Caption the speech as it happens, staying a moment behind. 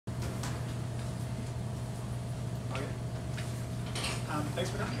Thanks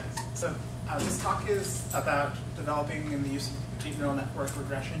for coming, guys. So this talk is about developing and the use of deep neural network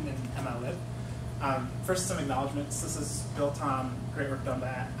regression in MLlib. First, some acknowledgments. This is built on great work done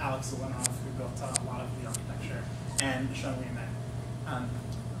by Alex Zelenoff, who built a lot of the architecture, and Sean Wieman.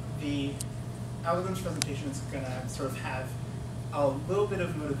 The algorithms presentation is going to sort of have a little bit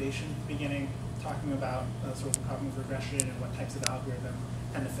of motivation at the beginning, talking about sort of the problem of regression and what types of algorithm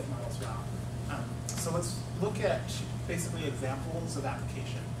tend to fit models well. So let's look at basically examples of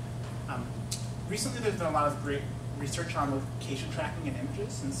application. Recently there's been a lot of great research on location tracking in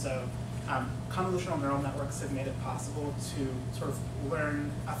images, and so convolutional neural networks have made it possible to sort of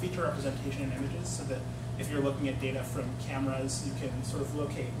learn a feature representation in images so that if you're looking at data from cameras, you can sort of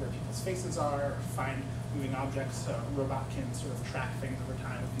locate where people's faces are, or find moving objects. So a robot can sort of track things over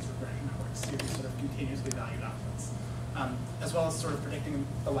time with these regression networks to sort of continuously valued outputs. As well as sort of predicting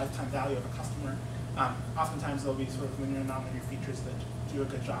the lifetime value of a customer. Oftentimes there'll be sort of linear and nonlinear features that do a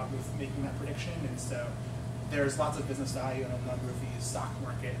good job with making that prediction, and so there's lots of business value in a number of these: stock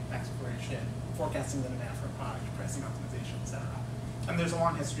market exploration, forecasting the demand for a product, pricing optimization, etc. And there's a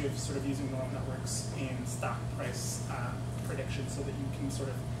long history of sort of using neural networks in stock price prediction so that you can sort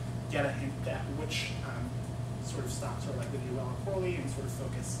of get a hint at which sort of stocks are likely to do well or poorly and sort of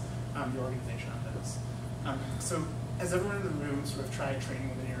focus your organization on those. So has everyone in the room sort of tried training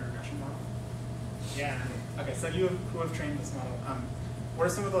a linear regression model? Yeah. Okay, so you who have trained this model, what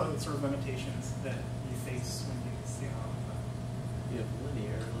are some of the sort of limitations that you face when you see a model like that? You have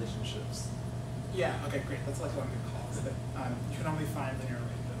linear relationships. Yeah, okay, great. That's like one good call. So that, you can only find linear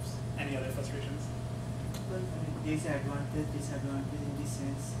relationships. Any other frustrations? Well, there's advantage, disadvantage in this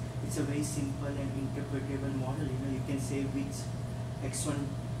sense. It's a very simple and interpretable model. You know, you can say which x1,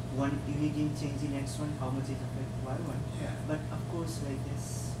 one imaging change in x1, how much it affects y1. Yeah. But of course, like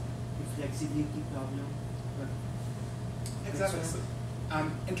this, the flexibility problem. But exactly. So,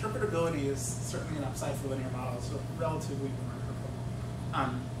 interpretability is certainly an upside for linear models, so relatively more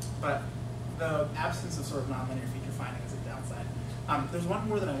interpretable. But the absence of sort of nonlinear feature finding is a downside. There's one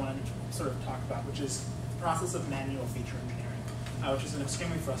more that I wanted to sort of talk about, which is the process of manual feature engineering, which is an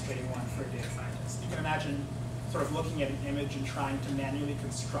extremely frustrating one for a data scientist. You can imagine sort of looking at an image and trying to manually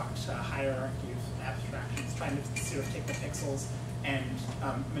construct a hierarchy of abstractions, trying to sort of take the pixels and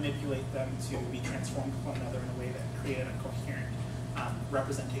manipulate them to be transformed with one another in a way that created a coherent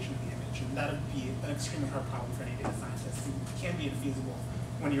representation of the image. And that would be an extremely hard problem for any data scientist. It can be infeasible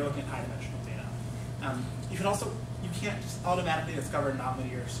when you're looking at high-dimensional data. You can't just automatically discover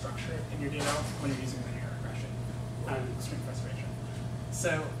nonlinear structure in your data when you're using linear regression. Extreme frustration.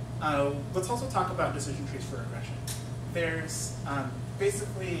 So let's also talk about decision trees for regression. There's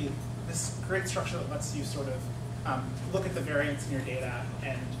basically this great structure that lets you sort of look at the variance in your data,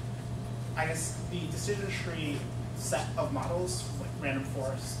 and I guess the decision tree set of models, like random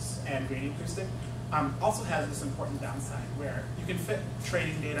forests and gradient boosting, also has this important downside where you can fit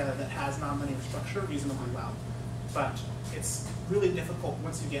training data that has nonlinear structure reasonably well, but it's really difficult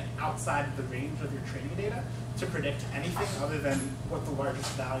once you get outside of the range of your training data to predict anything other than what the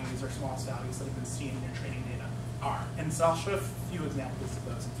largest values or smallest values that have been seen in your training data are. And so I'll show a few examples of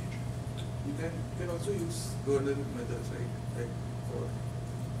those in future. You can also use kernel methods, right? Like for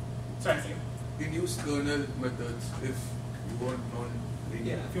Sorry, a second. you can use kernel methods if you want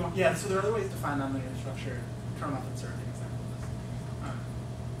non-linear. Yeah, if you want. Yeah, so there are other ways to find nonlinear structure. Kernel methods are an example of this.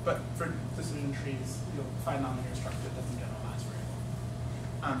 But for decision trees, you'll find nonlinear structure that doesn't generalize very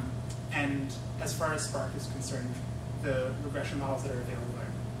well. And as far as Spark is concerned, the regression models that are available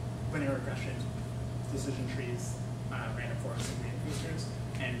are linear regression, decision trees, random forests, and gradient boosters.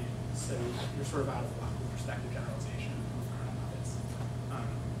 And so you're sort of out of luck with respect to generalization of kernel methods.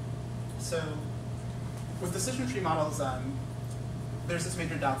 So with decision tree models, there's this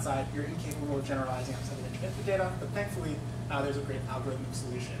major downside. You're incapable of generalizing outside of intermittent data, but thankfully there's a great algorithmic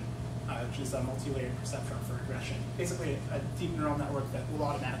solution, which is a multilayered perceptron for regression. Basically a deep neural network that will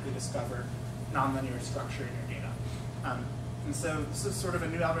automatically discover nonlinear structure in your data. And so this is sort of a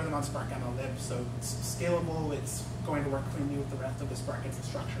new algorithm on Spark MLlib, so it's scalable, it's going to work cleanly with the rest of the Spark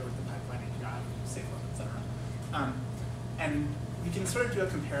infrastructure, with the pipeline API, SafeLoad, etc. And we can sort of do a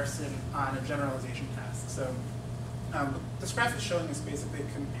comparison on a generalization task. So this graph is showing us basically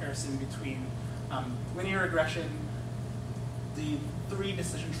a comparison between linear regression, the three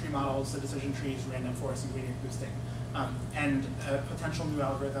decision tree models, the decision trees, random forest, and gradient boosting, and a potential new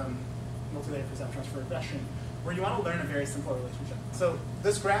algorithm, multilayered perceptrons for regression, where you want to learn a very simple relationship. So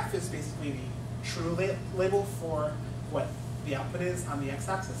this graph is basically the true label for what the output is on the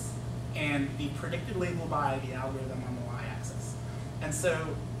x-axis, and the predicted label by the algorithm on the y-axis. And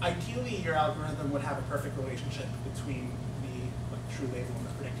so ideally your algorithm would have a perfect relationship between the true label and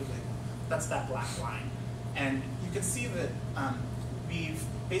the predicted label. That's that black line. And you can see that we've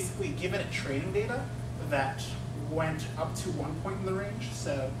basically given it training data that went up to one point in the range.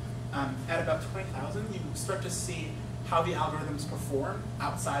 So at about 20,000, you start to see how the algorithms perform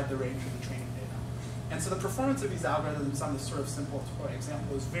outside the range of the training data. And so the performance of these algorithms on this sort of simple toy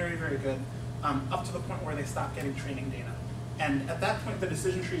example is very, very good, up to the point where they stop getting training data. And at that point, the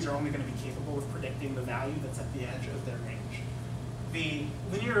decision trees are only going to be capable of predicting the value that's at the edge of their range. The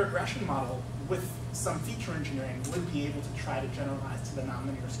linear regression model, with some feature engineering, would be able to try to generalize to the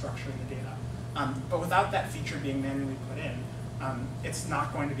nonlinear structure in the data. But without that feature being manually put in, it's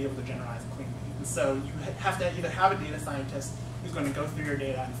not going to be able to generalize cleanly. And so you have to either have a data scientist who's going to go through your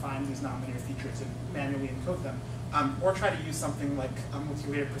data and find these nonlinear features and manually encode them, or try to use something like a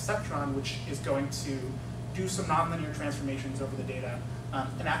multilayered perceptron, which is going to do some nonlinear transformations over the data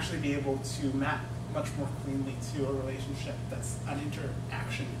and actually be able to map much more cleanly to a relationship that's an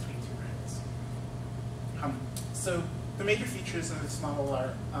interaction between two variables. So the major features of this model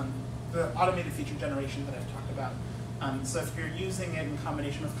are the automated feature generation that I've talked about. So if you're using it in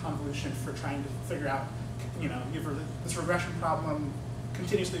combination with convolution for trying to figure out, you have this regression problem,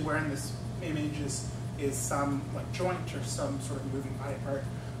 continuously where in this image is some like joint or some sort of moving body part,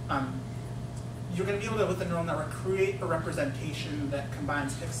 you're going to be able to, with the neural network, create a representation that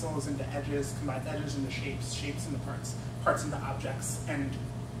combines pixels into edges, combines edges into shapes, shapes into parts, parts into objects, and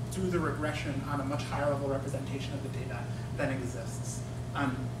do the regression on a much higher level representation of the data than exists.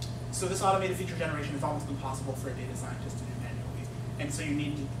 So this automated feature generation is almost impossible for a data scientist to do manually, and so you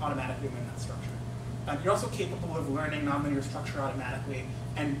need to automatically learn that structure. You're also capable of learning nonlinear structure automatically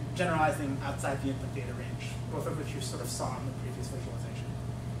and generalizing outside the input data range, both of which you sort of saw in the previous visualization.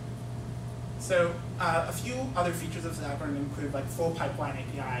 So a few other features of this algorithm include like full pipeline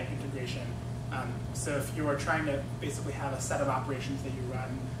API integration. So if you are trying to basically have a set of operations that you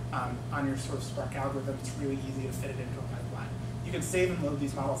run on your sort of Spark algorithm, it's really easy to fit it into a pipeline. You can save and load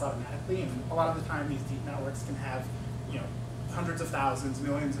these models automatically, and a lot of the time these deep networks can have hundreds of thousands,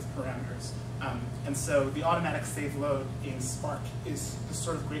 millions of parameters. And so the automatic save load in Spark is the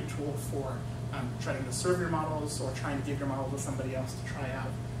sort of great tool for trying to serve your models or trying to give your model to somebody else to try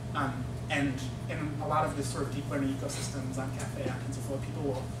out. And in a lot of this sort of deep learning ecosystems on Caffe, on TensorFlow, people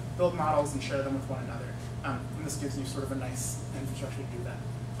will build models and share them with one another. And this gives you sort of a nice infrastructure to do that.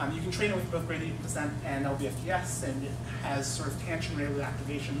 You can train it with both gradient descent and LBFTS, and it has sort of tangent-related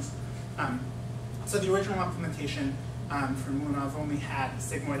activations. So the original implementation from Lunov only had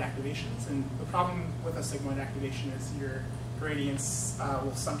sigmoid activations, and the problem with a sigmoid activation is your gradients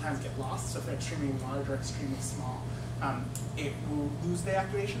will sometimes get lost. So if they're extremely large or extremely small, it will lose the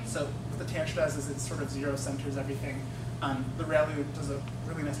activation. So what the tangent does is it sort of zero centers everything. The ReLU does a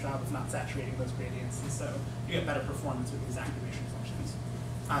really nice job of not saturating those gradients, and so you get better performance with these activation functions.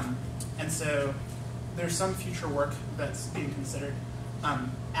 And so there's some future work that's being considered.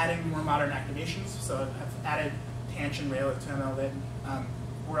 Adding more modern activations, so I've added tangent ReLU to MLlib.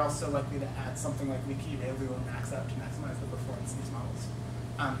 We're also likely to add something like leaky ReLU or maxout to maximize the performance of these models.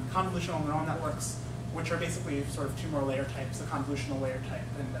 Convolutional neural networks, which are basically sort of two more layer types, a convolutional layer type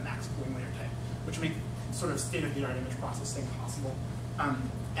and a max pooling layer type, which make sort of state-of-the-art image processing possible.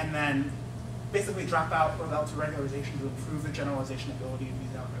 And then basically drop out or relative regularization to improve the generalization ability of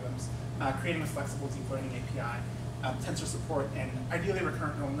these algorithms, creating a flexible deep learning API, tensor support, and ideally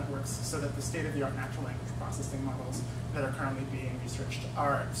recurrent neural networks so that the state-of-the-art natural language processing models that are currently being researched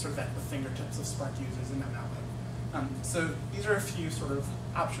are sort of at the fingertips of Spark users in MLlib. So these are a few sort of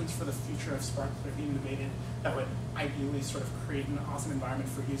options for the future of Spark that are being debated that would ideally sort of create an awesome environment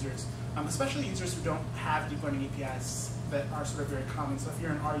for users, especially users who don't have deep learning APIs that are sort of very common. So if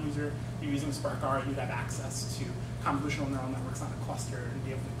you're an R user, you're using Spark R, you'd have access to convolutional neural networks on a cluster and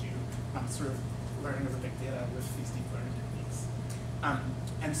be able to do sort of learning of the big data with these deep learning techniques.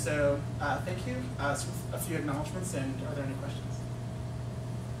 And so thank you. So a few acknowledgements, and are there any questions?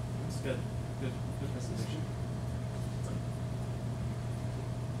 That's good. Good presentation.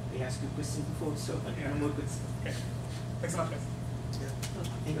 They asked you a question before, so no more questions. Okay. Thanks so much, guys.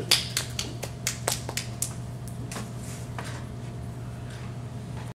 Thank you.